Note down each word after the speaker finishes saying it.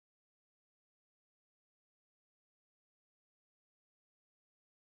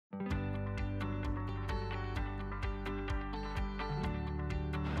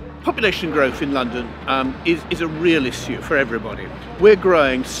Population growth in London is a real issue for everybody. We're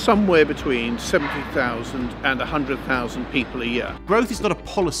growing somewhere between 70,000 and 100,000 people a year. Growth is not a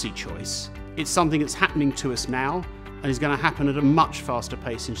policy choice, it's something that's happening to us now and is going to happen at a much faster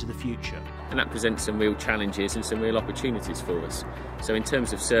pace into the future. And that presents some real challenges and some real opportunities for us. So in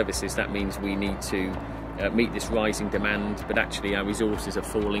terms of services, that means we need to meet this rising demand, but actually our resources are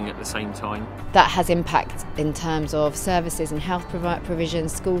falling at the same time. That has impact in terms of services and health provision,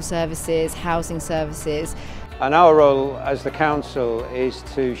 school services, housing services. And our role as the council is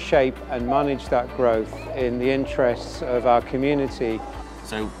to shape and manage that growth in the interests of our community.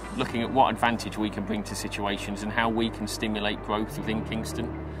 So looking at what advantage we can bring to situations and how we can stimulate growth within Kingston.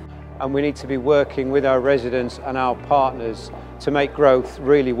 And we need to be working with our residents and our partners to make growth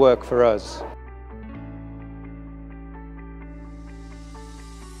really work for us.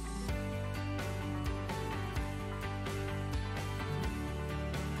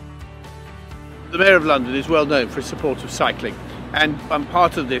 The Mayor of London is well known for his support of cycling, and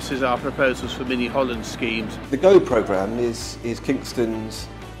part of this is our proposals for Mini Holland schemes. The GO programme is Kingston's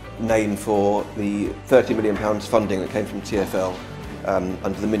name for the £30 million funding that came from TfL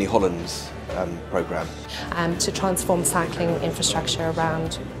under the Mini Hollands programme. To transform cycling infrastructure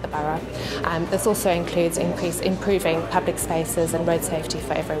around the borough. This also includes improving public spaces and road safety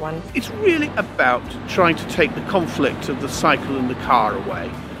for everyone. It's really about trying to take the conflict of the cycle and the car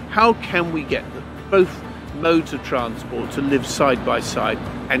away. How can we get both modes of transport to live side by side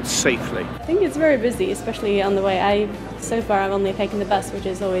and safely? I think it's very busy, especially on the way. So far I've only taken the bus, which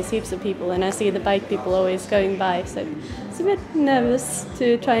is always heaps of people, and I see the bike people always going by, so it's a bit nervous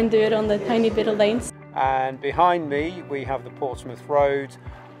to try and do it on the tiny bit of lanes. And behind me we have the Portsmouth Road,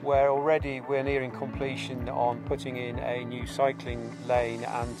 where already we're nearing completion on putting in a new cycling lane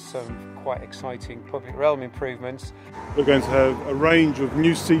and some quite exciting public realm improvements. We're going to have a range of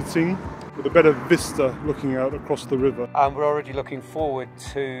new seating with a better vista looking out across the river. And we're already looking forward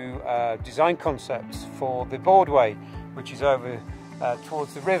to design concepts for the boardway, which is over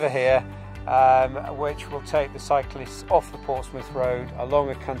towards the river here, which will take the cyclists off the Portsmouth Road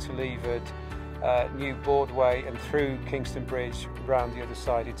along a cantilevered new boardway and through Kingston Bridge round the other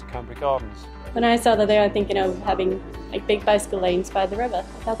side into Canberra Gardens. When I saw that they were thinking of having like big bicycle lanes by the river,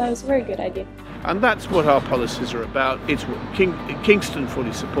 I thought that was a very good idea. And that's what our policies are about. It's what Kingston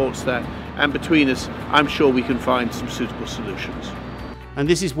fully supports that, and between us I'm sure we can find some suitable solutions. And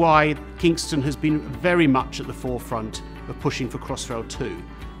this is why Kingston has been very much at the forefront of pushing for Crossrail 2,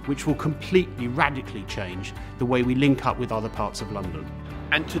 which will completely, radically change the way we link up with other parts of London.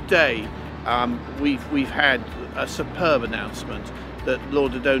 And today we've had a superb announcement that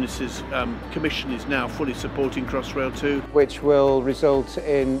Lord Adonis's commission is now fully supporting Crossrail 2. Which will result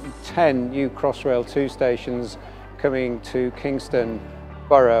in 10 new Crossrail 2 stations coming to Kingston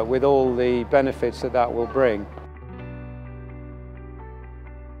Borough with all the benefits that will bring.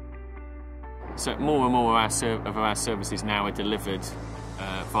 So more and more of our services now are delivered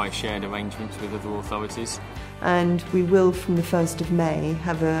via shared arrangements with other authorities. And we will, from the 1st of May,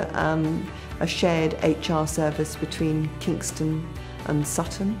 have a shared HR service between Kingston and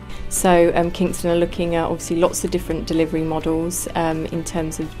Sutton. So Kingston are looking at obviously lots of different delivery models in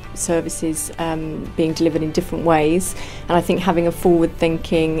terms of services being delivered in different ways, and I think having a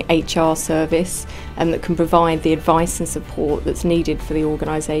forward-thinking HR service that can provide the advice and support that's needed for the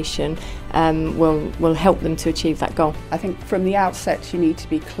organisation will help them to achieve that goal. I think from the outset you need to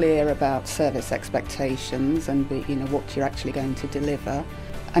be clear about service expectations and what you're actually going to deliver.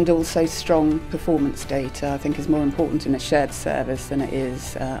 And also strong performance data, I think, is more important in a shared service than it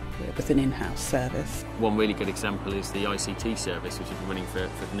is with an in-house service. One really good example is the ICT service, which has been running for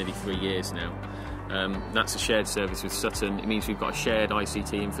nearly 3 years now. That's a shared service with Sutton. It means we've got a shared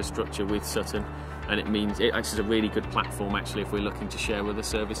ICT infrastructure with Sutton, and it means it acts as a really good platform actually if we're looking to share other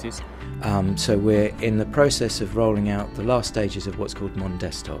services. So we're in the process of rolling out the last stages of what's called Modern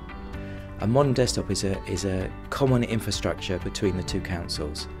Desktop. A modern desktop is a common infrastructure between the two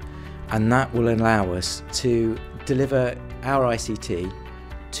councils, and that will allow us to deliver our ICT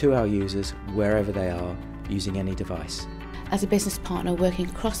to our users wherever they are using any device. As a business partner working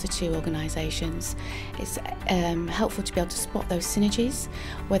across the two organisations, it's helpful to be able to spot those synergies,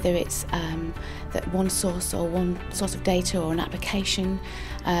 whether it's that one source of data or an application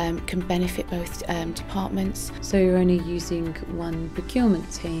can benefit both departments. So you're only using one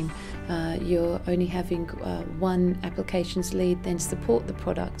procurement team, you're only having one applications lead then support the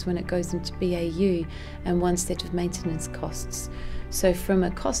product when it goes into BAU, and one set of maintenance costs. So from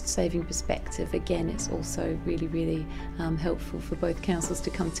a cost-saving perspective, again, it's also really helpful for both councils to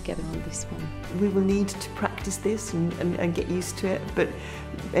come together on this one. We will need to practice this and get used to it, but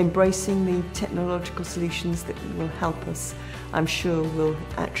embracing the technological solutions that will help us, I'm sure, will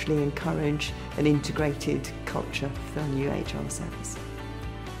actually encourage an integrated culture for our new HR service.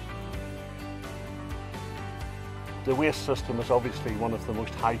 The waste system is obviously one of the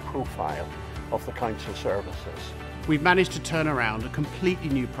most high profile of the council services. We've managed to turn around a completely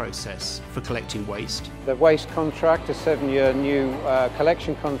new process for collecting waste. The waste contract, a 7-year new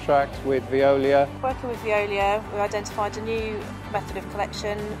collection contract with Veolia. Working with Veolia, we identified a new method of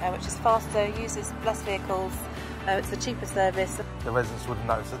collection which is faster, uses less vehicles, it's a cheaper service. The residents would have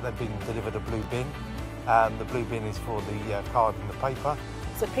noticed that they've been delivered a blue bin. The blue bin is for the card and the paper.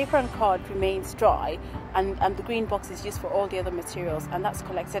 So paper and card remains dry and the green box is used for all the other materials, and that's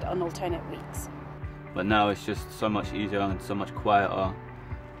collected on alternate weeks. But now it's just so much easier and so much quieter.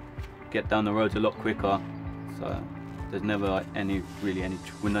 Get down the roads a lot quicker, so there's never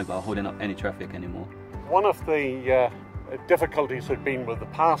we're never holding up any traffic anymore. One of the difficulties had been with the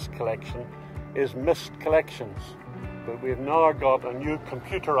past collection is missed collections, but we've now got a new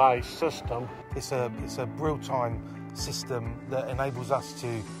computerised system. It's a real-time system that enables us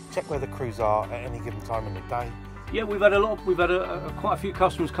to check where the crews are at any given time in the day. Yeah, we've had quite a few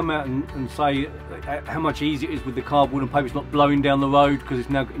customers come out and say how much easier it is with the cardboard and paper. It's not blowing down the road because it's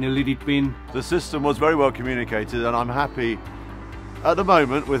now in a lidded bin. The system was very well communicated, and I'm happy at the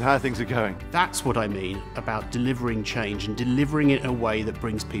moment with how things are going. That's what I mean about delivering change and delivering it in a way that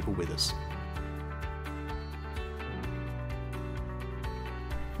brings people with us.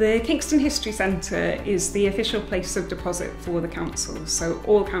 The Kingston History Centre is the official place of deposit for the council, so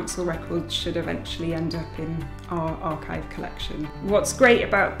all council records should eventually end up in our archive collection. What's great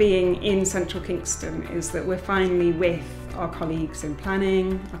about being in central Kingston is that we're finally with our colleagues in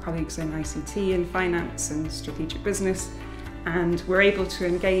planning, our colleagues in ICT and finance and strategic business, and we're able to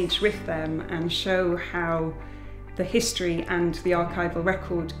engage with them and show how the history and the archival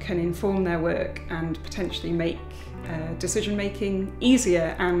record can inform their work and potentially make decision making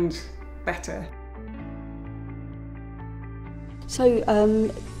easier and better. So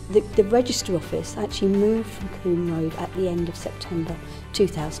the Register Office actually moved from Coombe Road at the end of September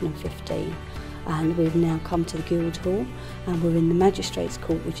 2015, and we've now come to the Guildhall, and we're in the Magistrates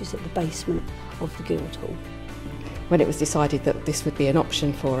Court, which is at the basement of the Guildhall. When it was decided that this would be an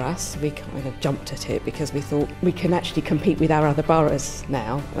option for us, we kind of jumped at it because we thought we can actually compete with our other boroughs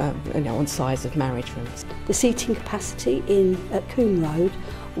now, on size of marriage rooms. The seating capacity at Coombe Road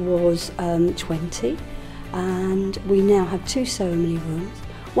was 20, and we now have 2 ceremony rooms,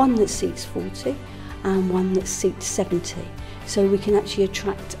 one that seats 40 and one that seats 70. So we can actually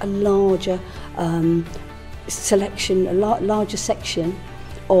attract a larger selection, a larger section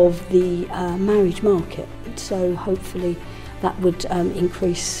of the marriage market. So hopefully that would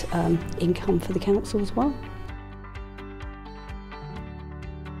increase income for the council as well.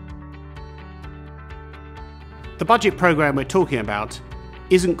 The budget programme we're talking about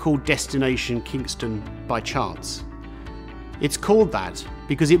isn't called Destination Kingston by chance. It's called that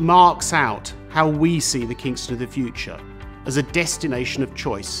because it marks out how we see the Kingston of the future as a destination of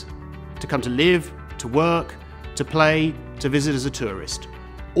choice to come to live, to work, to play, to visit as a tourist.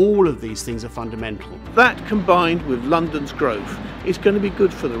 All of these things are fundamental. That, combined with London's growth, is going to be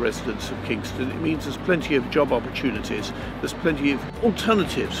good for the residents of Kingston. It means there's plenty of job opportunities, there's plenty of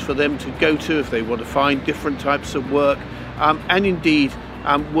alternatives for them to go to if they want to find different types of work, and indeed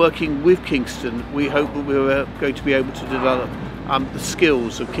working with Kingston, we hope that we're going to be able to develop the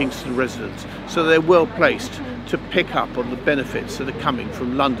skills of Kingston residents so they're well placed to pick up on the benefits that are coming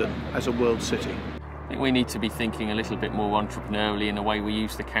from London as a world city. I think we need to be thinking a little bit more entrepreneurially in the way we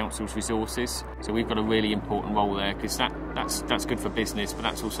use the council's resources. So we've got a really important role there because that's good for business, but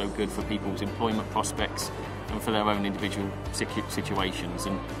that's also good for people's employment prospects and for their own individual situations.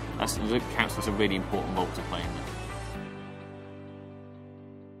 And the council has a really important role to play in that.